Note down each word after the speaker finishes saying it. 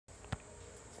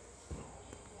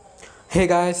Hey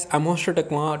guys, I'm Hoster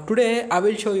Tekma. Today I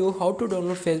will show you how to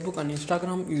download Facebook and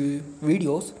Instagram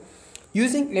videos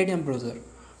using ADM browser.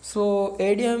 So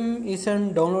ADM is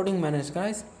an downloading manager,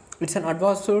 guys. It's an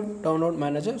advanced download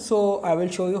manager. So I will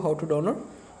show you how to download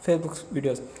Facebook's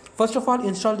videos. First of all,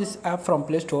 install this app from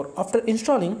Play Store. After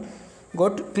installing,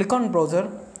 click on browser,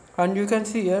 and you can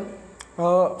see here.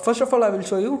 First of all, I will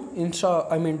show you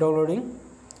downloading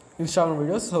Instagram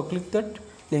videos. So click that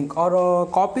link or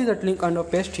copy that link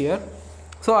and paste here.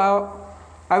 So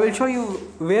I will show you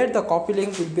where the copy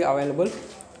link will be available.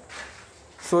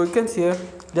 So you can see here,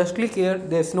 just click here.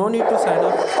 There's no need to sign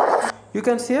up. You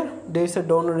can see here there is a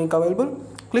download link available.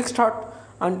 Click start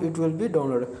and it will be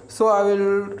downloaded. So I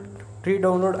will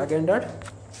re-download again that.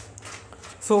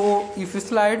 So if you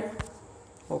slide,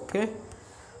 okay,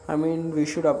 we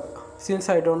should have, since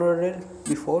I downloaded it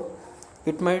before,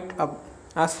 it might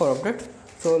ask for update.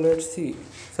 So let's see,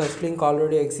 such link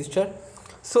already existed.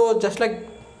 So just like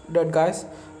that, guys.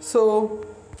 So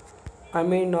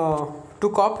to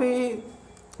copy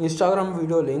Instagram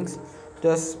video links,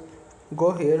 just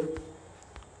go here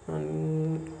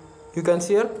and you can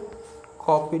see here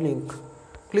copy link.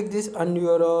 Click this and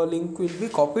your link will be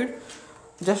copied.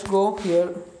 Just go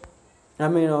here,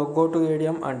 go to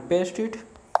ADM and paste it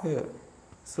here.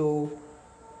 So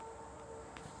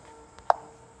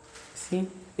see,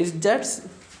 it's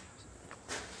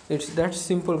that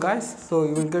simple, guys. So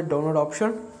you will get download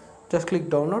option. Just click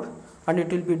download and it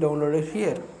will be downloaded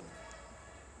here.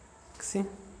 See,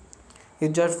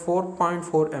 it's just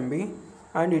 4.4 MB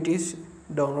and it is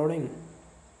downloading.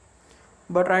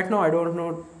 But right now I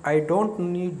don't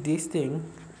need this thing.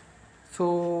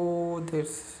 So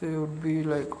this would be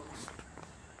like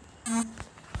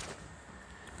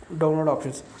download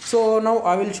options. So now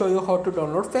I will show you how to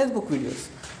download Facebook videos.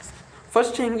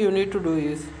 First thing you need to do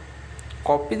is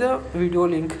copy the video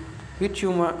link which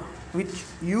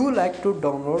you like to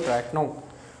download right now.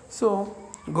 So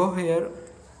go here,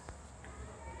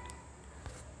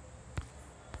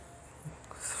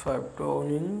 swipe down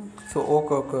in. So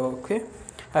okay,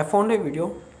 I found a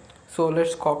video. So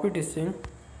let's copy this thing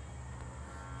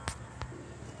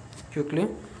quickly.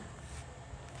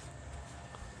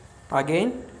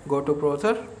 Again go to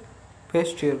browser,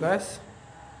 paste here, guys,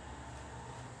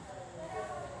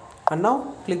 and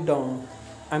now click down.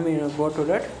 Go to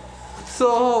that.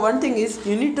 So one thing is,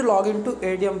 you need to log into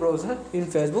ADM browser in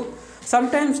Facebook.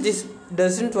 Sometimes this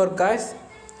doesn't work, guys,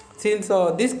 since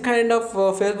this kind of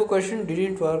Facebook version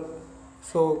didn't work.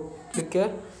 So click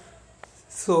here.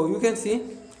 So you can see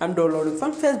I'm downloading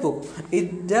from Facebook.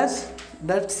 It's just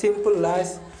that simple,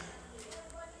 guys.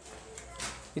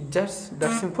 It's just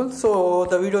that simple. So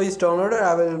the video is downloaded.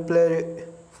 I will play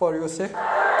it for your sake.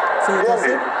 So you can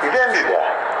see.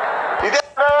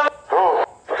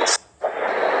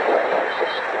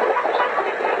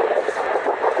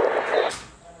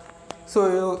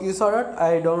 So you saw that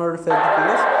I downloaded Facebook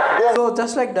videos. So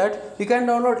just like that, you can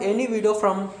download any video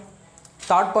from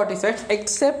third-party sites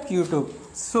except YouTube.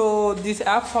 So this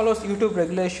app follows YouTube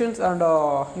regulations and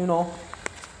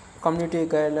community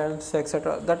guidelines,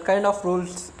 etc. That kind of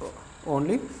rules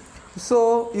only.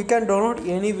 So you can download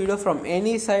any video from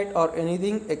any site or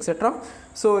anything, etc.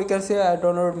 So you can say I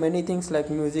download many things like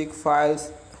music, files,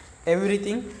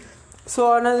 everything.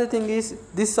 So another thing is,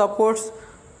 this supports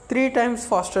 3 times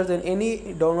faster than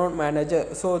any download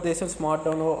manager. So there's a smart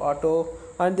download, auto,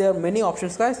 and there are many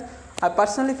options, guys. I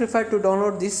personally prefer to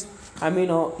download this,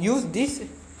 use this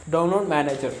download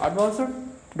manager, advanced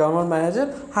download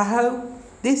manager. I have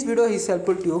this video is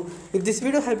helpful to you. If this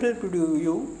video helpful to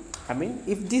you,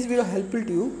 if this video helpful to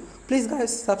you, please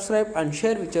guys subscribe and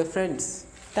share with your friends.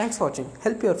 Thanks for watching.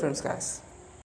 Help your friends, guys.